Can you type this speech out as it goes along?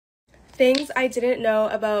Things I didn't know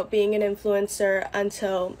about being an influencer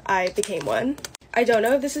until I became one. I don't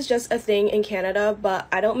know if this is just a thing in Canada, but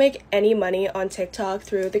I don't make any money on TikTok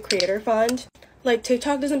through the creator fund. Like,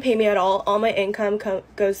 TikTok doesn't pay me at all. All my income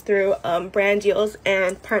goes through brand deals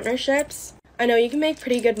and partnerships. I know you can make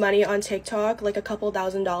pretty good money on TikTok, like a couple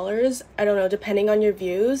 $1,000s. I don't know, depending on your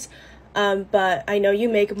views. But I know you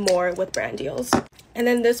make more with brand deals. And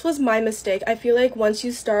then this was my mistake. I feel like once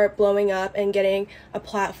you start blowing up and getting a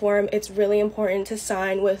platform, it's really important to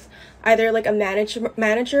sign with either like a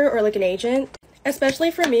manager or like an agent. Especially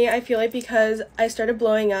for me, I feel like because I started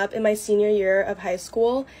blowing up in my senior year of high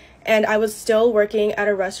school and I was still working at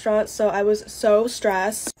a restaurant, so I was so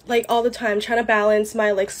stressed, like all the time, trying to balance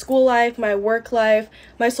my like school life, my work life,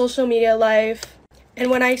 my social media life. And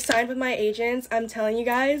when I signed with my agents, I'm telling you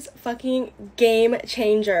guys, fucking game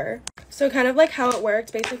changer. So kind of like how it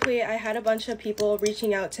worked, basically I had a bunch of people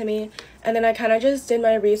reaching out to me, and then I kind of just did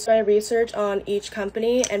my research on each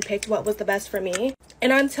company and picked what was the best for me.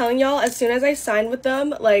 And I'm telling y'all, as soon as I signed with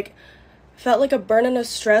them, like, felt like a burden of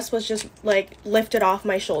stress was just like lifted off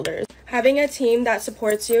my shoulders. Having a team that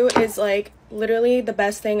supports you is like literally the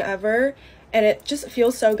best thing ever, and it just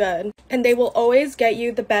feels so good. And they will always get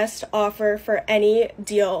you the best offer for any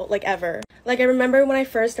deal, like, ever. Like, I remember when I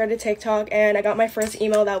first started TikTok and I got my first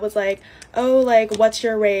email that was like, oh, like, what's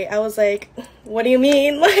your rate? I was like, what do you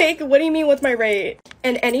mean? Like, what do you mean what's my rate?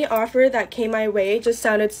 And any offer that came my way just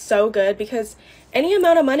sounded so good because any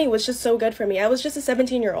amount of money was just so good for me. I was just a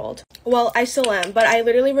 17-year-old. Well, I still am, but I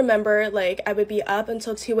literally remember, like, I would be up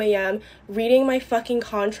until 2 a.m. reading my fucking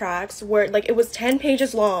contracts where, like, it was 10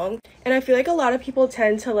 pages long. And I feel like a lot of people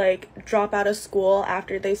tend to, like, drop out of school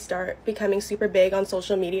after they start becoming super big on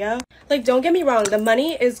social media. Like, don't get me wrong, the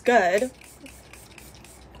money is good,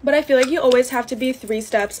 but I feel like you always have to be 3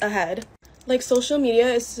 steps ahead. Like, social media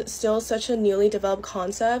is still such a newly developed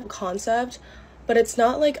concept, but it's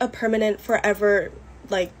not like a permanent forever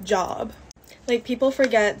like job. Like, people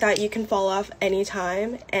forget that you can fall off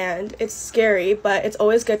anytime, and it's scary, but it's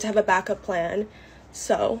always good to have a backup plan.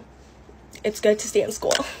 So it's good to stay in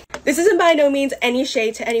school. This isn't by no means any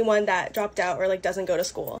shade to anyone that dropped out or like doesn't go to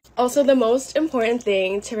school. Also, the most important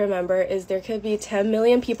thing to remember is there could be 10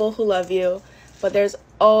 million people who love you, but there's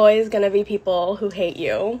always gonna be people who hate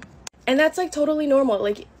you. And that's like totally normal.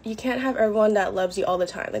 Like, you can't have everyone that loves you all the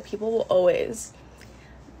time. Like, people will always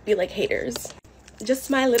be like haters.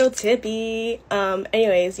 Just my little tippy.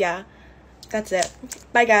 Anyways, yeah, that's it.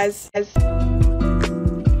 Bye, guys.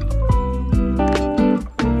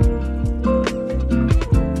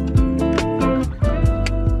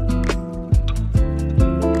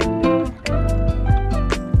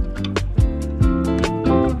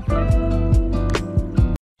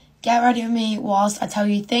 Get ready with me whilst I tell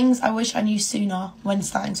you things I wish I knew sooner when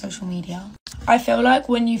starting social media. I feel like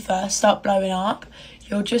when you first start blowing up,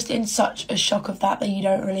 you're just in such a shock of that you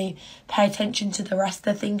don't really pay attention to the rest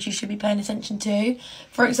of the things you should be paying attention to.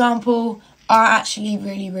 For example, I actually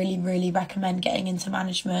really recommend getting into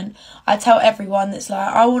management. I tell everyone that's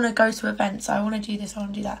like, I want to go to events, I want to do this, I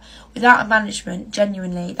want to do that. Without a management,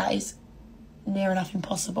 genuinely, that is near enough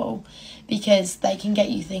impossible, because they can get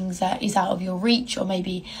you things that is out of your reach or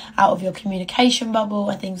maybe out of your communication bubble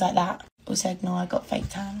and things like that. Also, ignore I got fake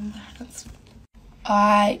tan on my hands.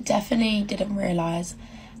 I definitely didn't realise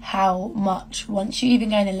how much, once you even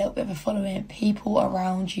gain a little bit of a following, people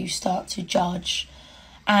around you start to judge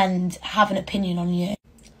and have an opinion on you.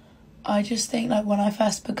 I just think, like, when I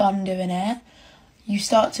first begun doing it, you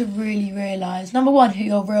start to really realise, number one, who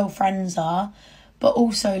your real friends are, but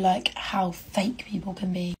also like how fake people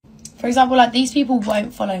can be. For example, like, these people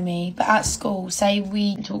won't follow me, but at school, say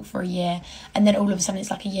we talk for a year and then all of a sudden it's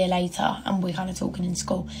like a year later and we're kind of talking in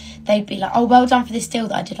school, they'd be like, oh, well done for this deal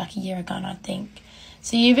that I did like a year ago. And I'd think,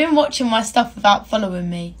 so you've been watching my stuff without following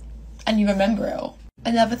me and you remember it all.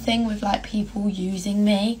 Another thing with like people using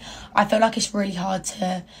me, I feel like it's really hard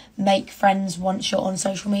to make friends once you're on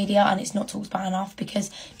social media and it's not talked about enough, because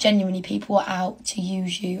genuinely people are out to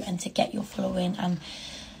use you and to get your following and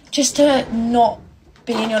just to not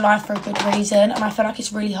be in your life for a good reason. And I feel like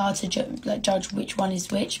it's really hard to judge which one is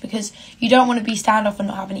which, because you don't want to be standoff and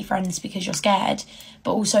not have any friends because you're scared,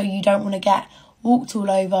 but also you don't want to get walked all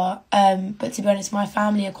over. But to be honest, my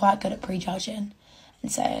family are quite good at prejudging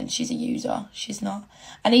and saying she's a user, she's not.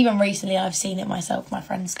 And even recently I've seen it myself. My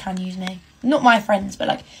friends can use me. Not my friends, but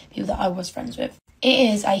like people that I was friends with.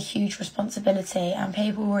 It is a huge responsibility, and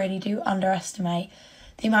people really do underestimate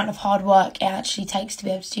the amount of hard work it actually takes to be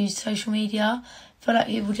able to use social media. I feel like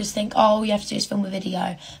people just think, oh, all you have to do is film a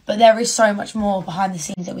video. But there is so much more behind the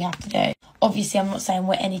scenes that we have to do. Obviously, I'm not saying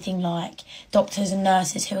we're anything like doctors and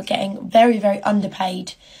nurses who are getting very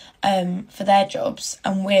underpaid for their jobs,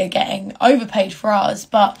 and we're getting overpaid for ours.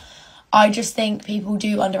 But I just think people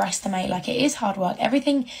do underestimate, like, it is hard work.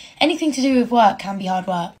 Anything to do with work can be hard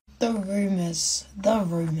work. The rumours.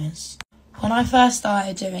 When I first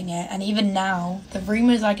started doing it, and even now, the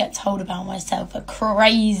rumours I get told about myself are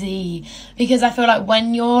crazy. Because I feel like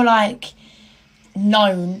when you're, like,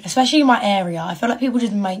 known, especially in my area, I feel like people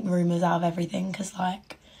just make rumours out of everything. Because,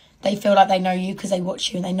 like, they feel like they know you because they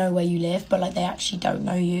watch you and they know where you live. But, like, they actually don't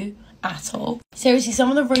know you at all. Seriously, some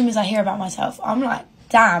of the rumours I hear about myself, I'm like,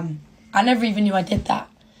 damn, I never even knew I did that.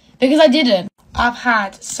 Because I didn't. I've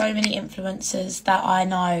had so many influencers that I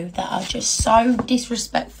know that are just so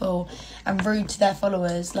disrespectful and rude to their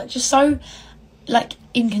followers. Like, just so, like,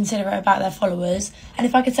 inconsiderate about their followers. And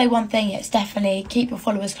if I could say one thing, it's definitely keep your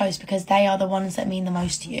followers close, because they are the ones that mean the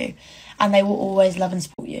most to you. And they will always love and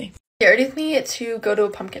support you. Scared of me to go to a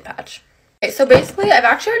pumpkin patch. Okay, so basically, I've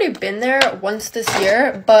actually already been there once this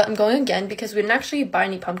year, but I'm going again because we didn't actually buy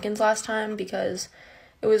any pumpkins last time because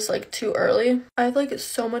it was, like, too early. I have, like,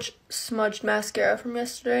 so much smudged mascara from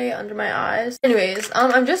yesterday under my eyes. Anyways,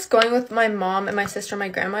 I'm just going with my mom and my sister and my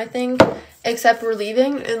grandma, I think. Except we're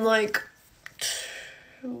leaving in, like...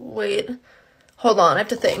 Wait. Hold on, I have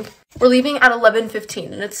to think. We're leaving at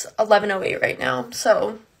 11:15, and it's 11:08 right now.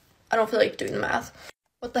 So, I don't feel like doing the math.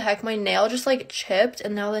 What the heck? My nail just, like, chipped,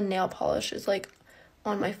 and now the nail polish is, like,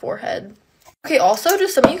 on my forehead. Okay, also, do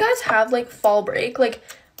some of you guys have, like, fall break? Like...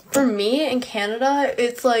 For me, in Canada,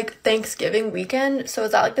 it's, like, Thanksgiving weekend, so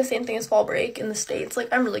is that, like, the same thing as fall break in the States? Like,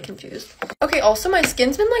 I'm really confused. Okay, also, my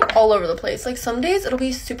skin's been, like, all over the place. Like, some days it'll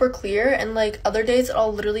be super clear, and, like, other days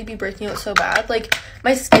it'll literally be breaking out so bad. Like,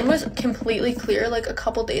 my skin was completely clear, like, a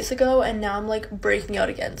couple days ago, and now I'm, like, breaking out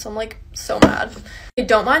again, so I'm, like, so mad. I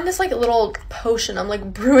don't mind this, like, little potion I'm,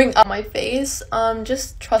 like, brewing up my face.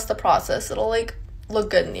 Just trust the process. It'll, like, look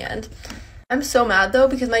good in the end. I'm so mad, though,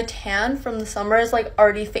 because my tan from the summer is, like,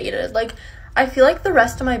 already faded. Like, I feel like the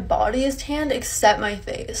rest of my body is tanned except my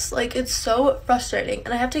face. Like, it's so frustrating.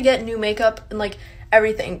 And I have to get new makeup and, like,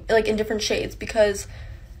 everything, like, in different shades because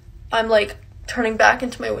I'm, like, turning back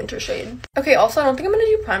into my winter shade. Okay, also, I don't think I'm gonna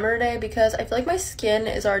do primer today because I feel like my skin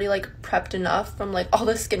is already, like, prepped enough from, like, all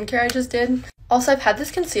the skincare I just did. Also, I've had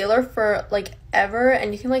this concealer for, like, ever,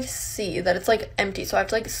 and you can, like, see that it's, like, empty. So I have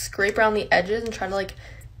to, like, scrape around the edges and try to, like,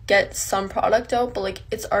 get some product out, but, like,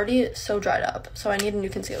 it's already so dried up, so I need a new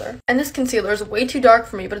concealer. And this concealer is way too dark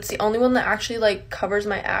for me, but it's the only one that actually, like, covers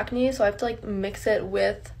my acne, so I have to, like, mix it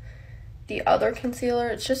with the other concealer.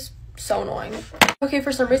 It's just so annoying. Okay,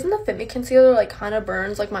 for some reason the Fit Me concealer, like, kind of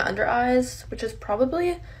burns, like, my under eyes, which is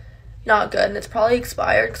probably not good, and it's probably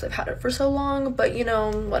expired because I've had it for so long, but, you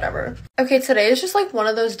know, whatever. Okay, today is just, like, one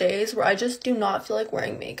of those days where I just do not feel like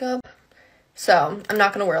wearing makeup. So, I'm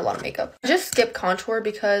not going to wear a lot of makeup. I just skip contour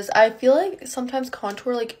because I feel like sometimes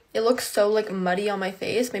contour, like, it looks so, like, muddy on my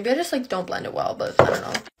face. Maybe I just, like, don't blend it well, but I don't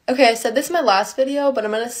know. Okay, I said this in my last video, but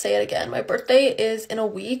I'm going to say it again. My birthday is in a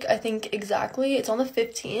week, I think exactly. It's on the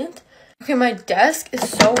 15th. Okay, my desk is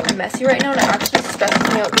so messy right now, and it actually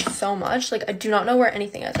stresses me out so much. Like, I do not know where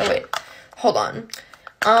anything is. Oh, wait. Hold on.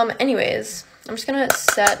 Anyways, I'm just going to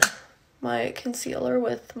set my concealer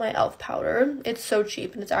with my e.l.f. powder. It's so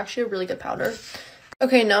cheap, and it's actually a really good powder.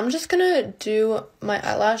 Okay, now I'm just gonna do my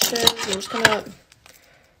eyelashes. I'm just gonna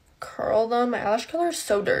curl them. My eyelash curler is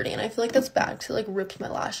so dirty, and I feel like that's bad because it, like, rips my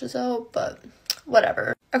lashes out, but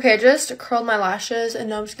whatever. Okay, I just curled my lashes, and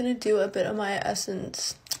now I'm just gonna do a bit of my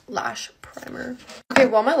Essence lash primer. Okay,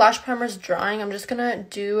 while my lash primer is drying, I'm just gonna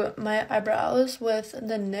do my eyebrows with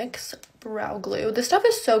the NYX brow glue. This stuff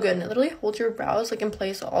is so good, and it literally holds your brows, like, in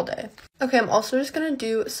place all day. Okay, I'm also just gonna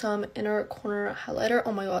do some inner corner highlighter.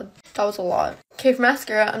 Oh my god, that was a lot. Okay, for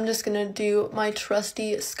mascara, I'm just gonna do my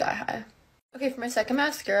trusty Sky High. Okay, for my second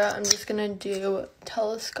mascara, I'm just gonna do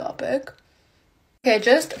Telescopic. Okay, I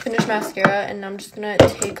just finished mascara, and I'm just gonna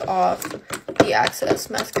take off the excess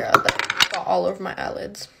mascara that got all over my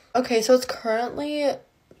eyelids. Okay, so it's currently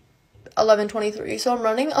 11:23, so I'm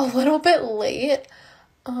running a little bit late.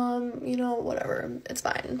 You know, whatever, it's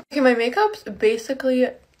fine. Okay, my makeup's basically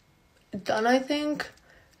done, I think.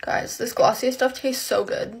 Guys, this Glossier stuff tastes so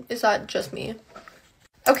good. Is that just me?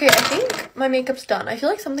 Okay, I think my makeup's done. I feel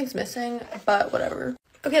like something's missing, but whatever.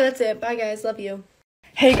 Okay, that's it. Bye, guys. Love you.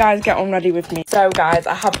 Hey guys, get on ready with me. So guys,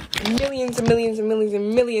 I have millions and millions and millions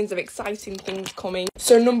and millions of exciting things coming.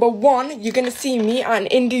 So number one, you're gonna see me at an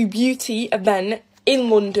Indie Beauty event in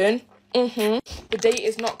London. The date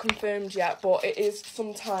is not confirmed yet, but it is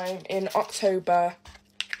sometime in October.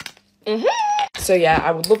 So yeah,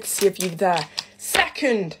 I would love to see if you're there.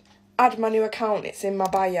 Second, add my new account. It's in my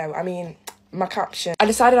bio. I mean, my caption. I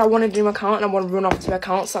decided I want to do my account and I want to run off to my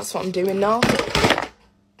account, so that's what I'm doing now.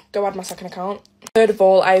 go add my second account. Third of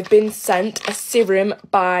all, I've been sent a serum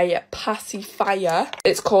by Pacifier.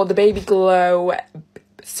 It's called the Baby Glow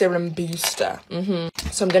Serum Booster.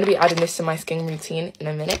 So I'm going to be adding this to my skin routine in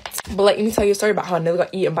a minute. But let me tell you a story about how I nearly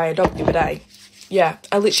got eaten by a dog the other day. Yeah,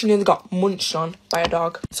 I literally nearly got munched on by a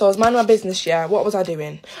dog. So I was minding my business, yeah. What was I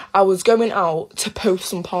doing? I was going out to post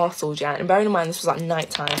some parcels, yeah. And bearing in mind, this was at night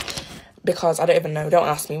time. Because I don't even know, don't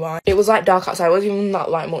ask me why. It was like dark outside, it wasn't even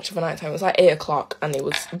that like much of a night time. It was like 8 o'clock and it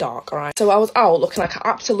was dark, alright? So I was out looking like an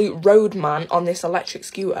absolute roadman on this electric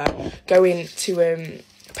scooter going to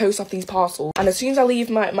post off these parcels. And as soon as I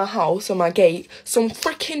leave my house or my gate, some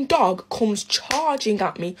freaking dog comes charging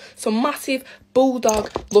at me. Some massive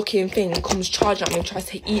bulldog looking thing comes charging at me and tries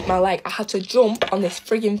to eat my leg. I had to jump on this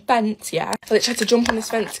frigging fence, yeah? I literally had to jump on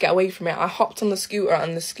this fence to get away from it. I hopped on the scooter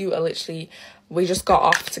and the scooter literally, we just got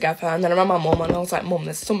off together. And then I ran my mum and I was like, Mum,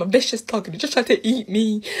 there's some vicious dog and he just tried to eat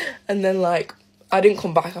me. And then like, I didn't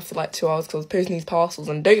come back after like 2 hours because I was posting these parcels,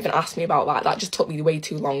 and don't even ask me about that. That just took me way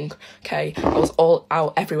too long, okay? I was all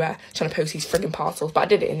out everywhere trying to post these frigging parcels, but I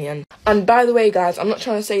did it in the end. And by the way, guys, I'm not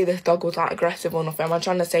trying to say this dog was like aggressive or nothing. I'm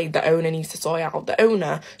trying to say the owner needs to sort it out. The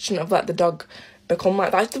owner shouldn't have let the dog become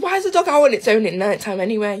like that. Why is the dog out on its own at night time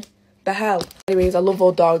anyway? The hell? Anyways, I love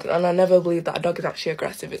all dogs and I never believe that a dog is actually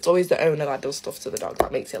aggressive. It's always the owner that does stuff to the dog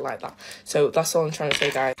that makes it like that. So that's all I'm trying to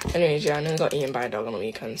say, guys. Anyways, yeah, I nearly got eaten by a dog on the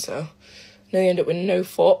weekend, so nearly ended up with no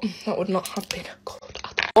foot. That would not have been good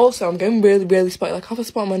at all. Also, I'm going really spotty. Like, I have a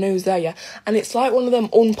spot on my nose there, yeah? And it's like one of them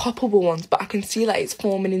unpoppable ones, but I can see like it's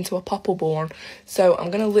forming into a poppable one. So I'm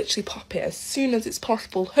going to literally pop it as soon as it's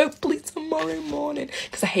possible. Hopefully tomorrow morning.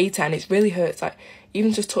 Because I hate it and it really hurts. Like,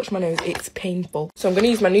 even just touch my nose, it's painful. So I'm going to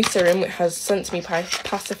use my new serum, which has sent to me by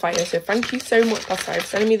Pacifier. So thank you so much, Pacifier, for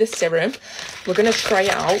sending me this serum. We're going to try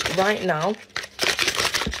it out right now.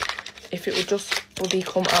 If it would just bloody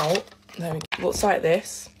come out. There we go. Looks like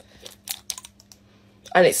this.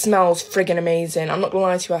 And it smells friggin' amazing. I'm not gonna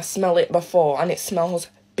lie to you, I smell it before and it smells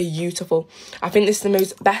beautiful. I think this is the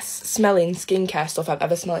most best smelling skincare stuff I've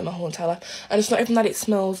ever smelled in my whole entire life. And it's not even that it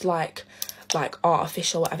smells like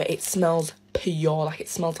artificial or whatever. It smells pure, like it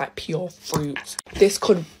smells like pure fruit. This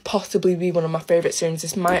could possibly be one of my favourite serums.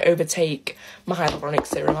 This might overtake my hyaluronic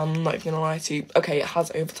serum, I'm not even gonna lie to you. Okay, it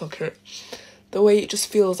has overtaken it. The way it just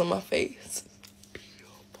feels on my face.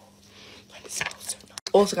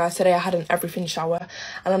 Also, guys, today I had an everything shower,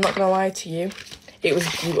 and I'm not gonna lie to you, it was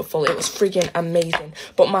beautiful. It was friggin' amazing.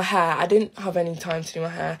 But my hair, I didn't have any time to do my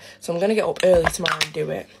hair, so I'm gonna get up early tomorrow and do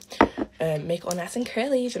it. Make it all nice and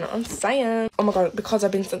curly, you know what I'm saying? Oh my god, because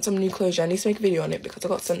I've been sent some new clothes, I need to make a video on it because I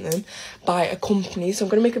got sent them by a company, so I'm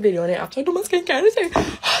gonna make a video on it after I do my skincare.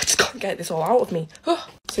 I just can't get this all out of me.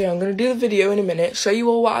 So yeah, I'm gonna do the video in a minute, show you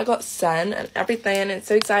all what I got sent and everything. It's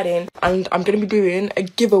so exciting. And I'm gonna be doing a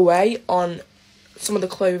giveaway on some of the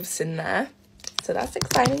clothes in there, so that's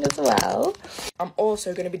exciting as well. I'm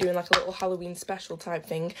also going to be doing like a little Halloween special type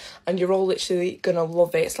thing, and you're all literally gonna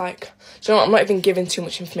love it. It's like, do you know what, I'm not even giving too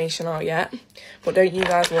much information out yet, but don't you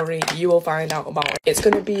guys worry, you will find out about it. It's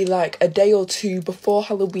going to be like a day or two before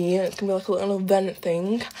Halloween. It's going to be like a little event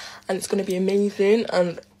thing, and it's going to be amazing,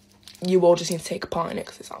 and you all just need to take a part in it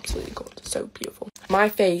because it's absolutely good. It's so beautiful. My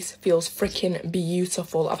face feels freaking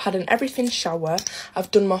beautiful. I've had an everything shower. I've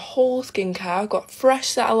done my whole skincare. I've got a fresh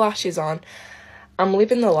set of lashes on. I'm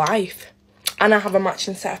living the life. And I have a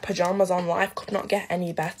matching set of pyjamas on. Life could not get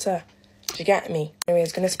any better. Do you get me?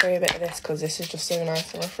 Anyways, going to spray a bit of this because this is just so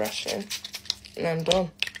nice and refreshing. And I'm done.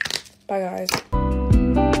 Bye, guys.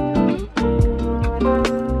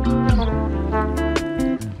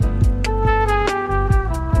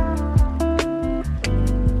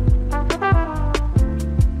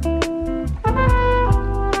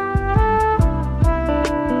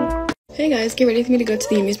 Hey guys, get ready for me to go to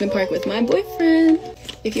the amusement park with my boyfriend.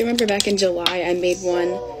 If you remember back in July, I made one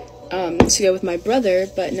to go with my brother,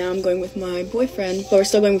 but now I'm going with my boyfriend, but we're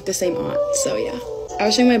still going with the same aunt, so yeah. I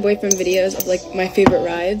was showing my boyfriend videos of like my favorite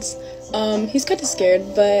rides. He's kind of scared,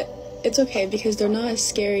 but it's okay because they're not as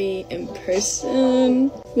scary in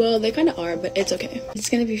person. Well, they kind of are, but it's okay. It's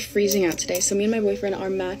gonna be freezing out today, so me and my boyfriend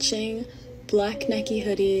are matching black Nike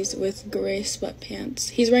hoodies with gray sweatpants.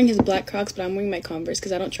 He's wearing his black Crocs, but I'm wearing my Converse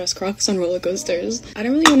because I don't trust Crocs on roller coasters. I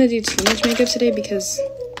don't really want to do too much makeup today because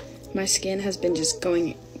my skin has been just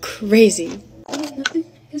going crazy.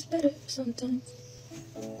 Nothing is better sometimes.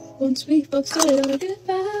 Once we both started on a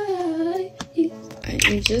goodbye. I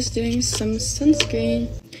am just doing some sunscreen.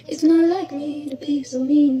 It's not like me to be so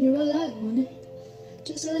mean. You're all I wanted.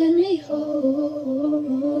 Just let me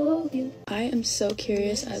hold you. I am so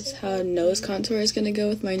curious as how nose contour is gonna go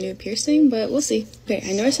with my new piercing, but we'll see. Okay,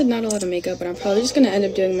 I know I said not a lot of makeup, but I'm probably just gonna end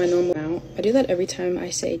up doing my normal amount. I do that every time I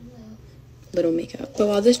say little makeup. But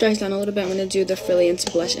while this dries down a little bit, I'm gonna do the Brilliance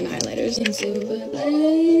blush and highlighters.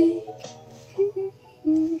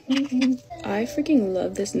 I freaking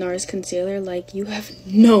love this NARS concealer, like you have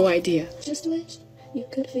no idea. Just wish you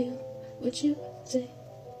could feel what you say.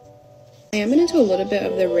 I am gonna do a little bit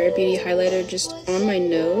of the Rare Beauty highlighter just on my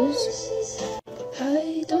nose.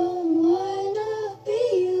 I don't wanna be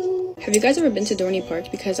you. Have you guys ever been to Dorney Park?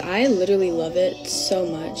 Because I literally love it so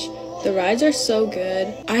much. The rides are so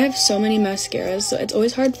good. I have so many mascaras, so it's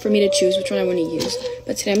always hard for me to choose which one I want to use.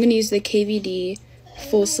 But today I'm going to use the KVD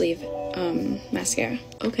full sleeve mascara.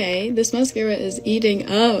 Okay, this mascara is eating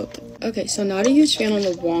up. Okay, so not a huge fan on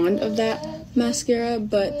the wand of that mascara,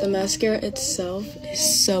 but the mascara itself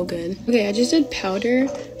is so good. Okay, I just did powder,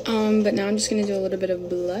 but now I'm just going to do a little bit of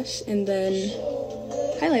blush and then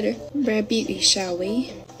highlighter. Rare Beauty, shall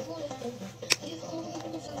we?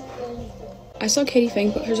 I saw Katie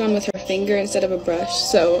Fang put hers on with her finger instead of a brush,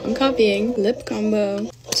 so I'm copying. Lip combo.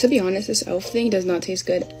 To be honest, this e.l.f. thing does not taste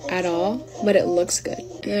good at all, but it looks good.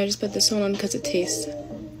 And then I just put this one on because it tastes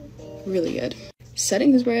really good.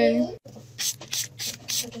 Setting spray.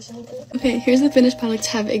 Okay, here's the finished product.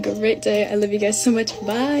 Have a great day. I love you guys so much.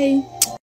 Bye!